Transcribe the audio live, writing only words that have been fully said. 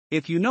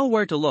If you know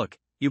where to look,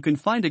 you can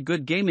find a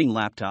good gaming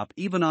laptop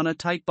even on a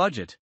tight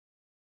budget.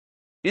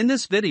 In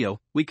this video,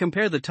 we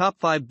compare the top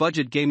 5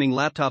 budget gaming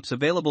laptops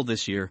available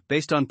this year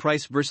based on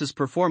price versus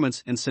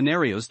performance and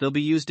scenarios they'll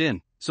be used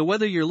in. So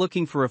whether you're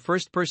looking for a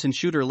first-person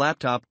shooter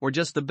laptop or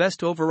just the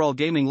best overall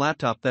gaming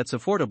laptop that's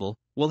affordable,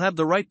 we'll have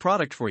the right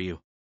product for you.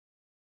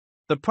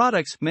 The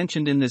products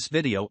mentioned in this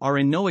video are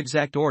in no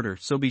exact order,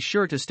 so be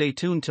sure to stay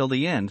tuned till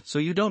the end so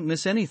you don't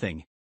miss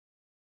anything.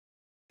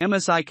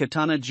 MSI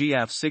Katana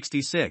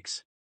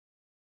GF66.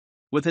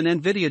 With an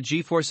NVIDIA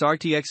GeForce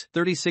RTX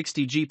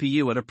 3060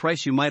 GPU at a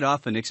price you might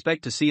often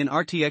expect to see an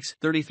RTX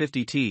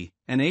 3050 Ti,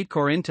 an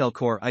 8-core Intel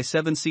Core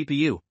i7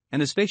 CPU,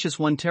 and a spacious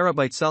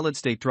 1TB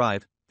solid-state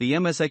drive, the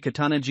MSI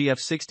Katana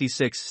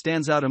GF66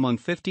 stands out among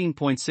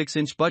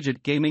 15.6-inch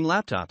budget gaming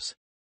laptops.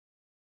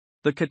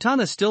 The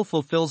Katana still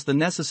fulfills the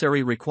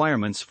necessary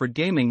requirements for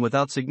gaming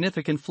without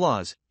significant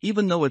flaws,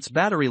 even though its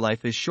battery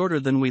life is shorter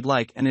than we'd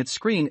like and its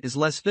screen is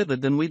less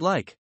vivid than we'd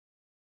like.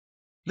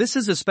 This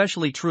is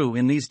especially true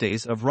in these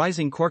days of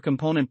rising core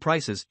component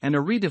prices and a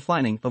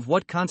redefining of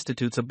what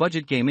constitutes a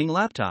budget gaming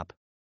laptop.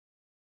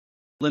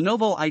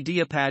 Lenovo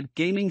IdeaPad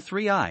Gaming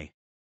 3i.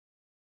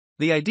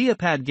 The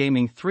IdeaPad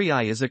Gaming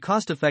 3i is a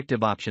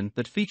cost-effective option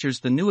that features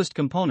the newest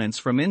components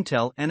from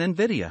Intel and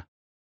NVIDIA.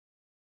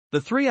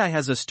 The 3i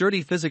has a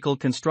sturdy physical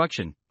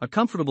construction, a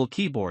comfortable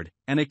keyboard,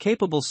 and a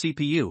capable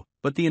CPU,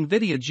 but the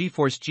NVIDIA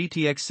GeForce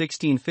GTX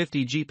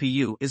 1650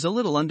 GPU is a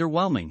little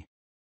underwhelming.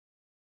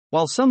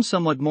 While some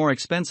somewhat more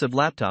expensive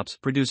laptops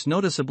produce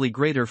noticeably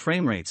greater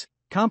frame rates,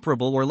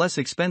 comparable or less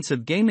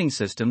expensive gaming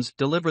systems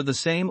deliver the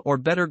same or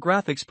better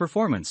graphics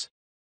performance.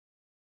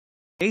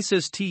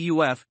 Asus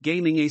TUF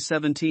Gaming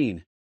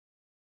A17.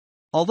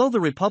 Although the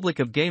Republic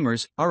of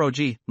Gamers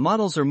 (ROG)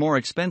 models are more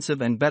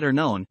expensive and better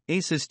known,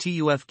 Asus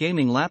TUF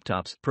gaming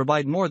laptops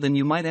provide more than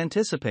you might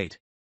anticipate.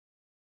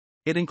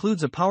 It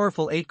includes a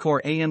powerful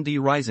 8-core AMD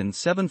Ryzen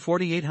 7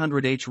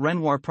 4800H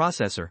Renoir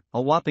processor,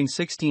 a whopping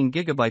 16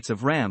 GB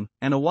of RAM,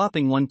 and a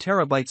whopping 1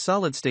 TB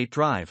solid-state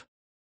drive.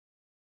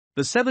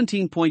 The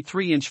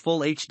 17.3-inch Full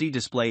HD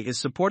display is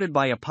supported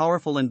by a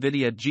powerful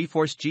NVIDIA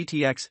GeForce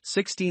GTX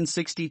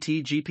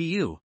 1660Ti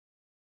GPU.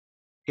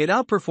 It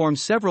outperforms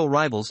several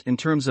rivals in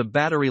terms of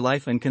battery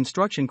life and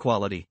construction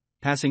quality,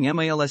 passing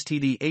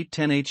MALSTD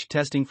 810H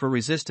testing for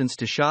resistance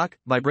to shock,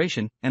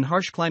 vibration, and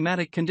harsh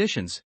climatic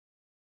conditions.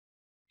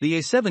 The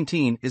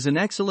A17 is an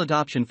excellent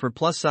option for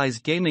plus-size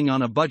gaming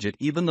on a budget,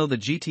 even though the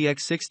GTX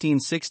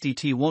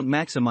 1660Ti won't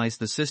maximize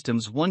the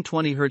system's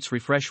 120Hz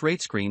refresh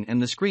rate screen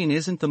and the screen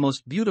isn't the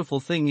most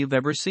beautiful thing you've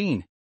ever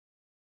seen.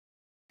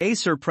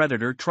 Acer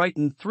Predator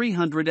Triton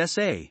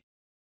 300SA.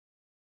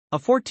 A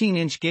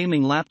 14-inch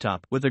gaming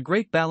laptop with a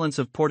great balance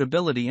of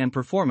portability and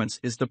performance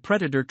is the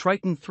Predator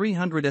Triton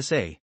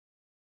 300SA.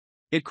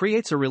 It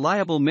creates a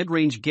reliable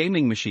mid-range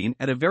gaming machine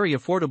at a very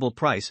affordable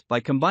price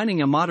by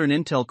combining a modern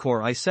Intel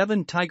Core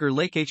i7 Tiger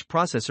Lake H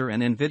processor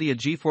and NVIDIA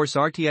GeForce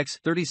RTX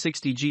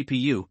 3060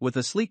 GPU with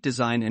a sleek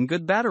design and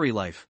good battery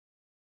life.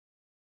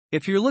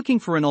 If you're looking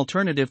for an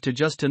alternative to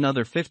just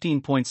another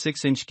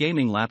 15.6-inch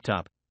gaming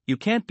laptop, you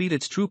can't beat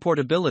its true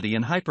portability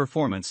and high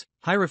performance,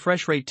 high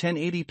refresh rate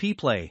 1080p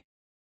play.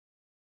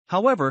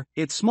 However,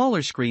 its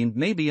smaller screen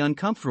may be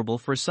uncomfortable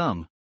for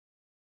some.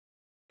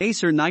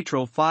 Acer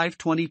Nitro 5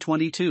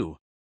 2022.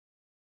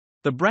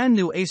 The brand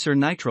new Acer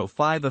Nitro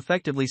 5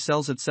 effectively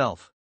sells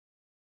itself.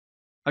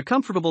 A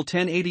comfortable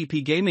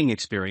 1080p gaming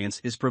experience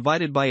is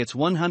provided by its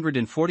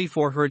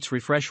 144Hz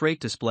refresh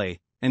rate display,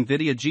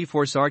 NVIDIA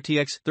GeForce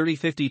RTX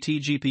 3050 Ti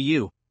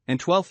GPU, and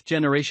 12th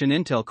generation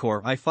Intel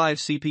Core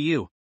i5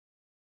 CPU.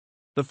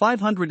 The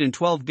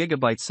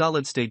 512GB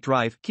solid-state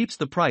drive keeps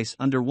the price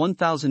under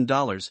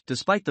 $1,000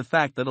 despite the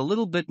fact that a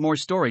little bit more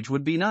storage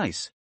would be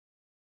nice.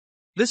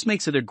 This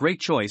makes it a great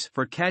choice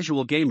for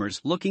casual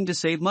gamers looking to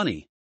save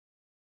money.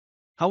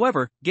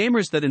 However,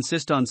 gamers that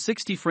insist on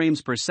 60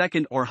 frames per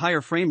second or higher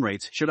frame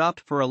rates should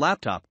opt for a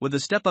laptop with a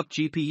step-up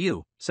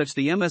GPU, such as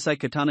the MSI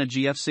Katana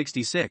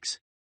GF66.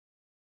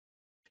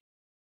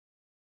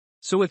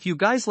 So if you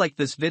guys like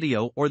this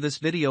video or this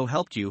video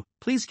helped you,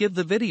 please give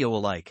the video a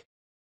like.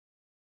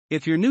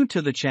 If you're new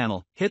to the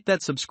channel, hit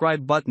that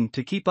subscribe button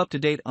to keep up to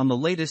date on the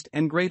latest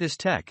and greatest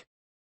tech.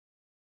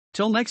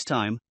 Till next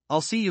time,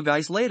 I'll see you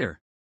guys later.